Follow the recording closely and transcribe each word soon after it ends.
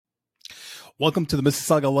Welcome to the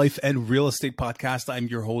Mississauga Life and Real Estate Podcast. I'm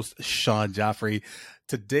your host, Sean Jaffrey.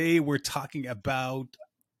 Today, we're talking about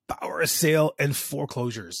power sale and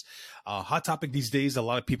foreclosures. Hot topic these days. A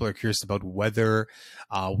lot of people are curious about whether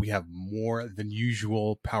we have more than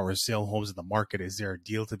usual power sale homes in the market. Is there a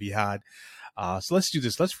deal to be had? So let's do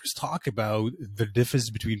this. Let's first talk about the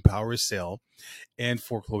difference between power sale and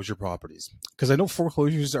foreclosure properties, because I know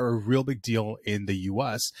foreclosures are a real big deal in the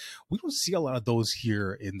US. We don't see a lot of those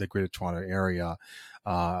here in the Greater Toronto area.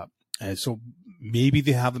 And so maybe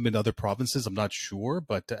they have them in other provinces. I'm not sure,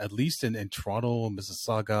 but at least in Toronto,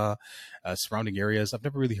 Mississauga, surrounding areas, I've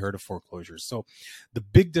never really heard of foreclosures. So the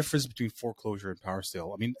big difference between foreclosure and power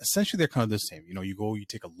sale, I mean, essentially they're kind of the same. You know, you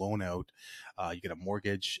take a loan out, you get a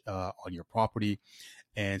mortgage on your property.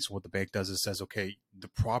 And so what the bank does is says, okay, the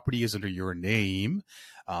property is under your name,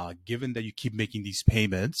 given that you keep making these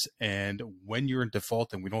payments, and when you're in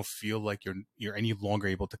default and we don't feel like you're any longer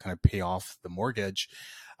able to kind of pay off the mortgage,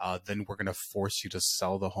 then we're going to force you to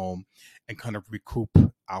sell the home and kind of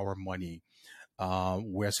recoup our money.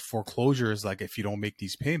 Whereas foreclosure is like, if you don't make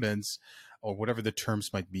these payments or whatever the terms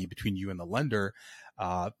might be between you and the lender,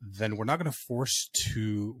 then we're not going to force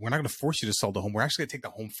you to sell the home. We're actually going to take the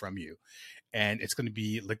home from you. And it's going to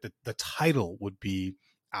be like the title would be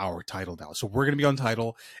our title now. So we're going to be on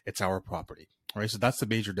title. It's our property. All right. So that's the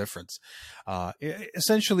major difference.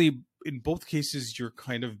 Essentially, in both cases, you're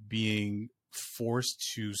kind of being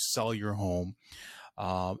forced to sell your home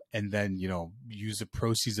and then, use the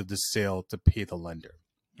proceeds of the sale to pay the lender.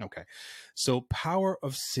 Okay. So power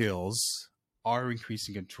of sales are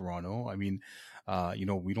increasing in Toronto. I mean,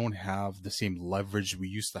 we don't have the same leverage we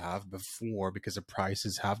used to have before because the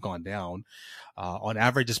prices have gone down. On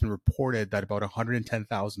average, it's been reported that about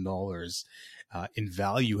 $110,000 in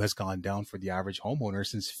value has gone down for the average homeowner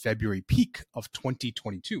since February peak of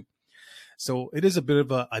 2022. So it is a bit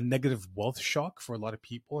of a negative wealth shock for a lot of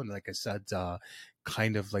people. And like I said,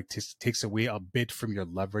 kind of like takes away a bit from your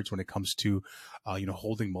leverage when it comes to,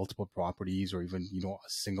 holding multiple properties or even, a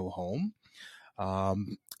single home.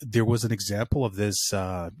 There was an example of this,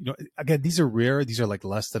 again, these are rare. These are like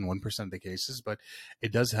less than 1% of the cases, but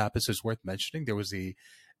it does happen. So it's worth mentioning. There was a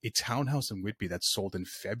townhouse in Whitby that sold in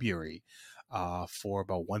February for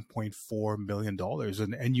about $1.4 million.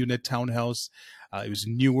 An end-unit townhouse. It was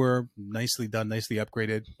newer, nicely done, nicely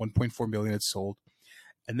upgraded. $1.4 million it sold.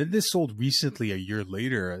 And then this sold recently a year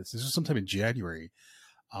later. This was sometime in January.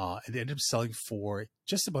 And they ended up selling for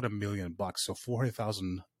just about $1 million, so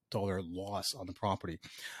 $400,000 loss on the property.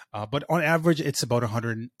 But on average, it's about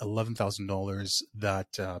 $111,000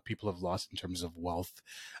 that people have lost in terms of wealth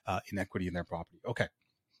inequity in their property. Okay.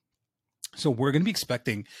 So we're going to be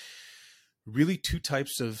expecting really two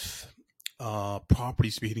types of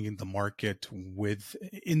properties to be hitting in the market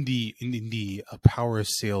in the power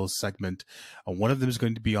sales segment. One of them is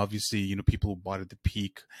going to be obviously, people who bought at the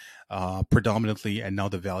peak predominantly, and now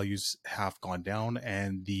the values have gone down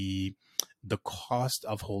and the cost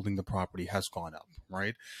of holding the property has gone up,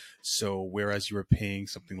 right? So whereas you were paying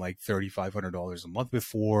something like $3,500 a month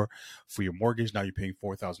before for your mortgage, now you're paying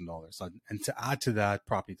 $4,000. And to add to that,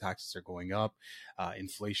 property taxes are going up.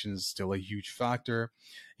 Inflation is still a huge factor.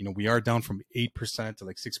 We are down from 8% to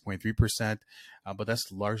like 6.3%, but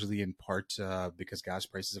that's largely in part because gas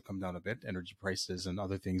prices have come down a bit. Energy prices and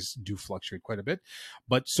other things do fluctuate quite a bit.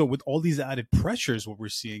 But so with all these added pressures, what we're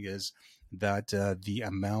seeing is that the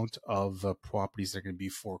amount of properties that are going to be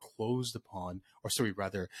foreclosed upon,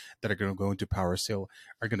 that are going to go into power sale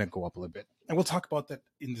are going to go up a little bit. And we'll talk about that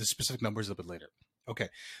in the specific numbers a little bit later. Okay,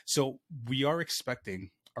 so we are expecting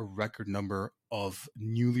a record number of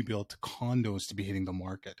newly built condos to be hitting the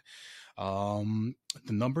market. The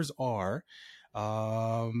numbers are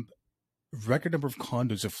record number of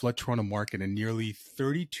condos of flood Toronto market, and nearly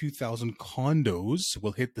 32,000 condos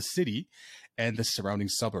will hit the city and the surrounding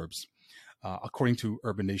suburbs. According to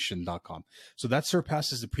urbannation.com. So that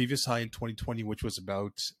surpasses the previous high in 2020, which was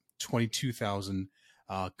about 22,000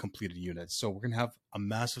 completed units. So we're going to have a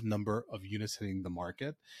massive number of units hitting the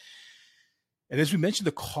market. And as we mentioned,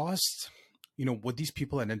 the cost, what these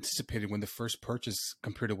people had anticipated when they first purchased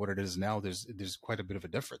compared to what it is now, there's quite a bit of a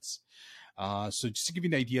difference. So just to give you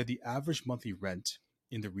an idea, the average monthly rent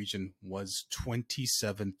in the region was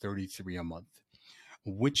 $27.33 a month,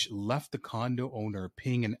 which left the condo owner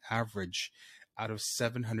paying an average out of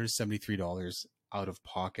 $773 out of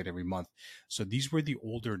pocket every month. So these were the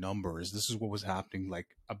older numbers. This is what was happening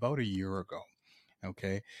like about a year ago.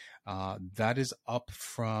 Okay. That is up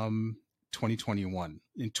from 2021.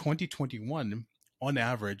 In 2021, on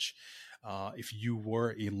average, If you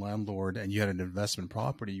were a landlord and you had an investment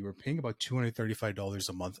property, you were paying about $235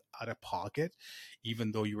 a month out of pocket,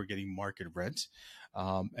 even though you were getting market rent.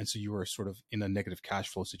 And so you were sort of in a negative cash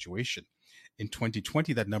flow situation. In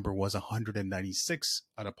 2020, that number was 196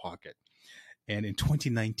 out of pocket. And in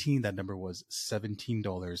 2019, that number was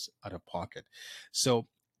 $17 out of pocket. So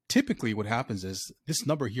typically what happens is this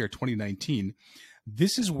number here, 2019,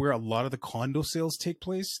 this is where a lot of the condo sales take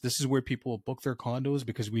place. This is where people book their condos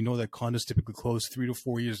because we know that condos typically close 3 to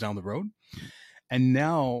 4 years down the road. And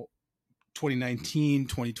now 2019,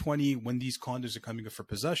 2020, when these condos are coming up for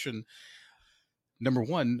possession, number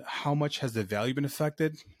one, how much has the value been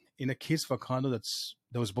affected? In a case of a condo that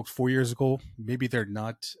was booked 4 years ago, maybe they're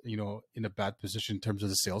not, in a bad position in terms of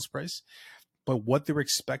the sales price, but what they're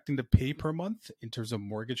expecting to pay per month in terms of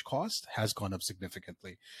mortgage cost has gone up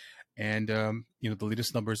significantly. And the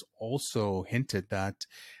latest numbers also hinted that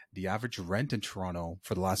the average rent in Toronto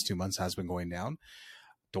for the last 2 months has been going down.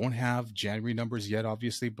 Don't have January numbers yet,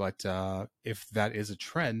 obviously, but if that is a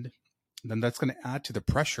trend, then that's going to add to the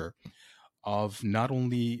pressure of not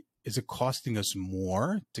only is it costing us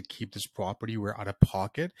more to keep this property, we're out of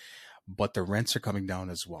pocket, but the rents are coming down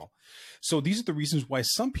as well. So these are the reasons why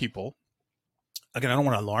some people, again, I don't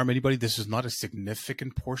want to alarm anybody. This is not a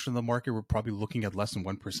significant portion of the market. We're probably looking at less than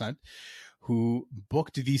 1% who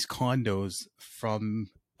booked these condos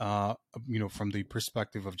from the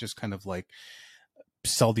perspective of just kind of like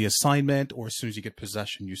sell the assignment, or as soon as you get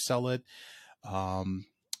possession, you sell it.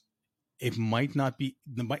 It might not be,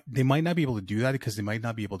 they might not be able to do that because they might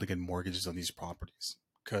not be able to get mortgages on these properties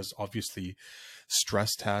because obviously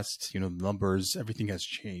stress tests, the numbers, everything has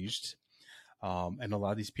changed. And a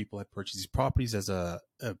lot of these people have purchased these properties as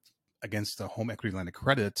against a home equity line of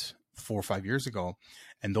credit 4 or 5 years ago,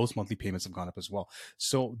 and those monthly payments have gone up as well.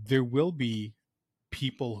 So there will be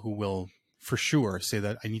people who will for sure say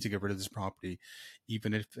that I need to get rid of this property,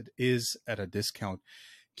 even if it is at a discount.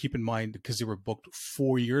 Keep in mind, because they were booked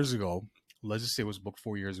 4 years ago, let's just say it was booked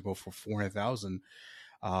 4 years ago for $400,000,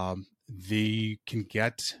 they can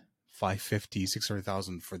get 550,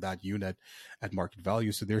 600,000 for that unit at market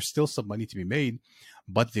value. So there's still some money to be made,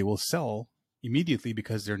 but they will sell immediately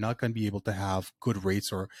because they're not going to be able to have good rates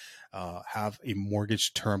or have a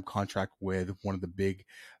mortgage term contract with one of the big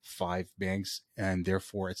 5 banks. And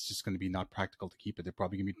therefore it's just going to be not practical to keep it. They're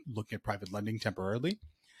probably going to be looking at private lending temporarily.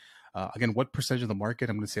 Again, what percentage of the market?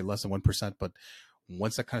 I'm going to say less than 1%, but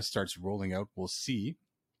once that kind of starts rolling out, we'll see.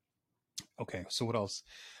 Okay, so what else?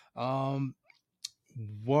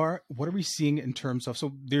 What are we seeing in terms of,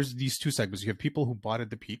 so there's these two segments. You have people who bought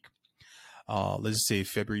at the peak, let's say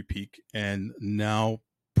February peak, and now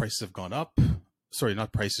prices have gone up. Sorry,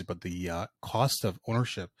 not prices, but the cost of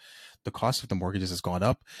ownership, the cost of the mortgages has gone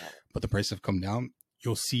up, but the prices have come down.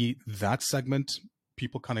 You'll see that segment,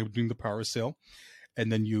 people kind of doing the power sale,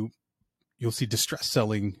 and then you'll see distress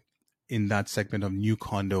selling in that segment of new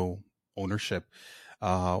condo ownership,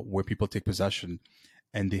 where people take possession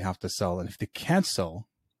and they have to sell. And if they can't sell,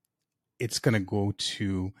 it's going to go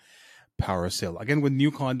to power sale. Again, with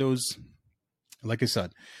new condos, like I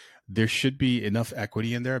said, there should be enough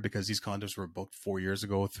equity in there because these condos were booked 4 years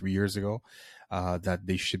ago, 3 years ago, that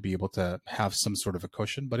they should be able to have some sort of a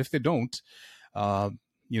cushion. But if they don't,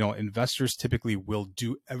 investors typically will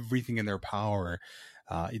do everything in their power.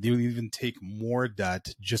 They will even take more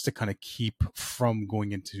debt just to kind of keep from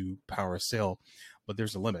going into power sale, but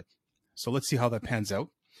there's a limit. So let's see how that pans out.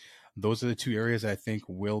 Those are the two areas I think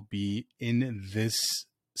will be in this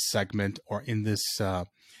segment or in this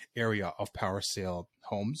area of power sale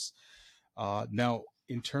homes. Now,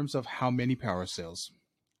 in terms of how many power sales,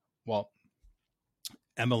 well,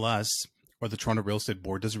 MLS or the Toronto Real Estate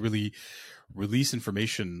Board doesn't really release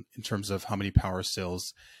information in terms of how many power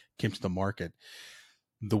sales came to the market.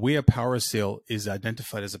 The way a power sale is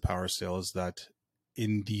identified as a power sale is that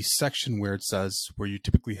in the section where it says, where you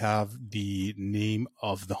typically have the name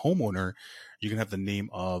of the homeowner, you can have the name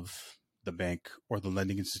of the bank or the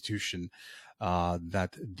lending institution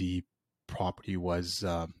that the property was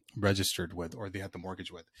registered with or they had the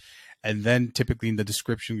mortgage with. And then typically in the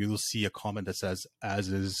description, you will see a comment that says, as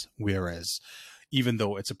is, whereas, even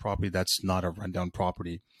though it's a property that's not a rundown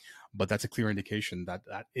property, but that's a clear indication that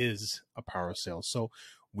that is a power sale. So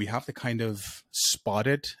we have to kind of spot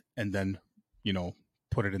it and then,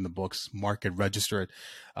 put it in the books, mark it, register it.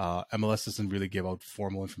 MLS doesn't really give out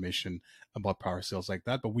formal information about power sales like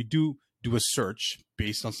that, but we do a search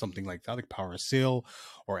based on something like that, like power sale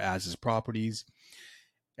or as is properties.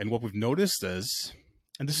 And what we've noticed is,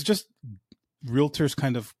 and this is just realtors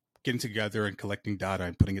kind of getting together and collecting data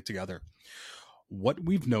and putting it together. What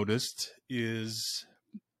we've noticed is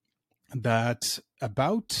that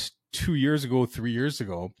about 2 years ago, 3 years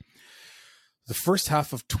ago, the first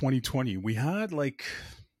half of 2020, we had like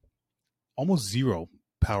almost zero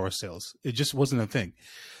power sales. It just wasn't a thing.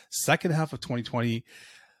 Second half of 2020,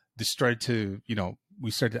 they started to,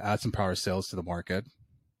 we started to add some power sales to the market,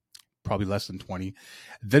 probably less than 20.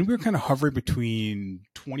 Then we were kind of hovering between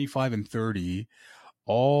 25 and 30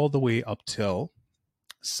 all the way up till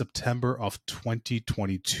September of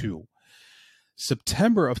 2022.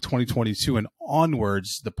 September of 2022 and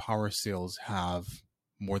onwards, the power sales have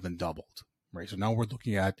more than doubled, right? So now we're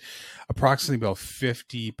looking at approximately about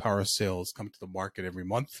 50 power sales come to the market every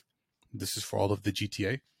month. This is for all of the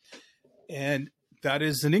GTA. And that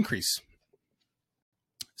is an increase.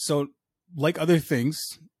 So like other things,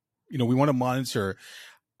 we want to monitor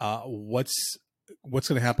what's going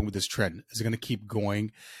to happen with this trend. Is it going to keep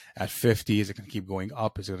going at 50? Is it going to keep going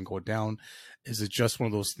up? Is it going to go down? Is it just one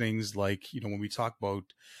of those things like, when we talk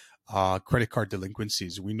about credit card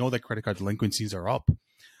delinquencies, we know that credit card delinquencies are up,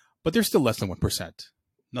 but they're still less than 1%.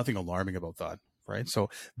 Nothing alarming about that, right? So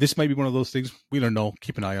this might be one of those things. We don't know.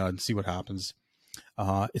 Keep an eye on, see what happens.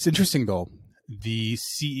 It's interesting, though. The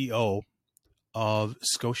CEO of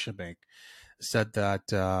Scotiabank said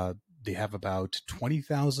that they have about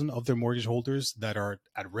 20,000 of their mortgage holders that are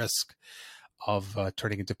at risk of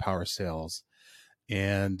turning into power sales.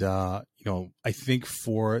 And, I think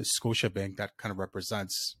for Scotiabank, that kind of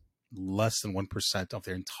represents less than 1% of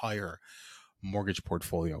their entire mortgage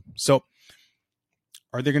portfolio. So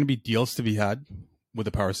are there going to be deals to be had with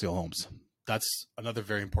the power sale homes? That's another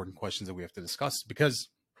very important question that we have to discuss, because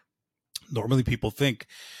normally people think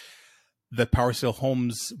that power sale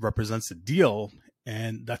homes represents a deal,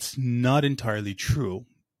 and that's not entirely true,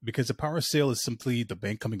 because a power sale is simply the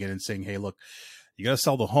bank coming in and saying, hey, look, you got to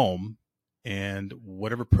sell the home, and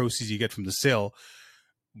whatever proceeds you get from the sale,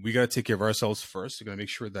 we got to take care of ourselves first. We're going to make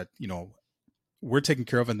sure that, we're taken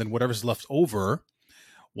care of, and then whatever's left over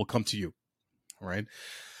will come to you. All right.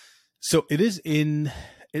 So it is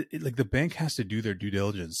like the bank has to do their due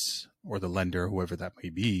diligence, or the lender, whoever that may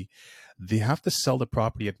be. They have to sell the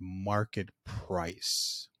property at market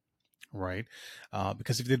price, right?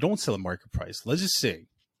 Because if they don't sell at market price, let's just say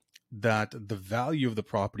that the value of the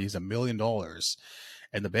property is $1 million,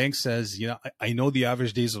 and the bank says, I know the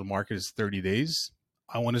average days of the market is 30 days.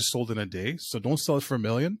 I want it sold in a day, so don't sell it for $1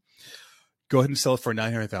 million. Go ahead and sell it for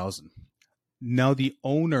 $900,000. Now the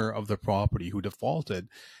owner of the property who defaulted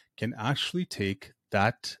can actually take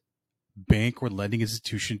that bank or lending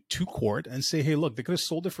institution to court and say, hey, look, they could have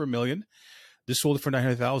sold it for $1 million. They sold it for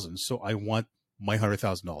 $900,000. So I want my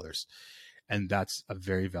 $100,000. And that's a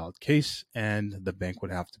very valid case, and the bank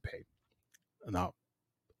would have to pay. Now,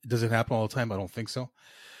 does it happen all the time? I don't think so.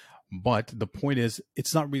 But the point is,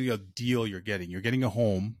 it's not really a deal you're getting. You're getting a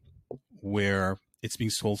home where it's being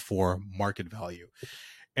sold for market value.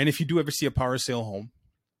 And if you do ever see a power sale home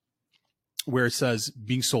where it says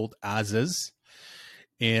being sold as is,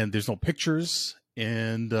 and there's no pictures,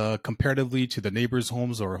 and comparatively to the neighbors'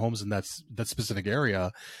 homes or homes in that specific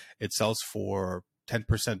area, it sells for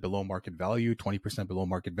 10% below market value, 20% below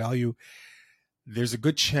market value, there's a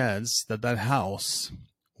good chance that that house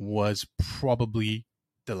was probably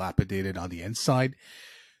dilapidated on the inside.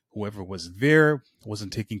 Whoever was there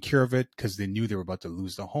wasn't taking care of it because they knew they were about to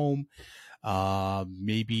lose the home.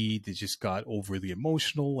 Maybe they just got overly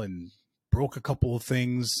emotional and broke a couple of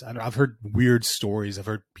things. I've heard weird stories. I've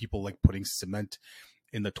heard people like putting cement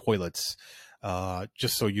in the toilets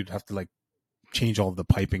just so you'd have to like change all of the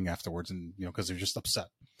piping afterwards, and because they're just upset.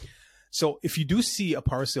 So if you do see a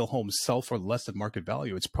power sale home sell for less than market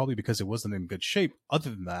value, it's probably because it wasn't in good shape. Other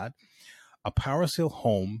than that, a power sale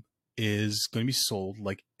home is going to be sold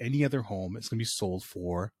like any other home. It's going to be sold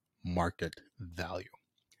for market value.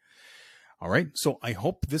 All right. So I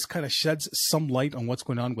hope this kind of sheds some light on what's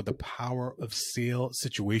going on with the power of sale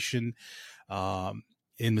situation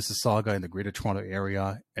in Mississauga and the Greater Toronto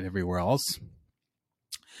area and everywhere else.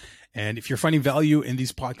 And if you're finding value in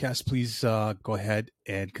these podcasts, please go ahead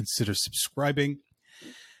and consider subscribing.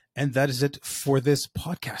 And that is it for this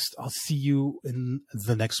podcast. I'll see you in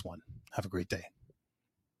the next one. Have a great day.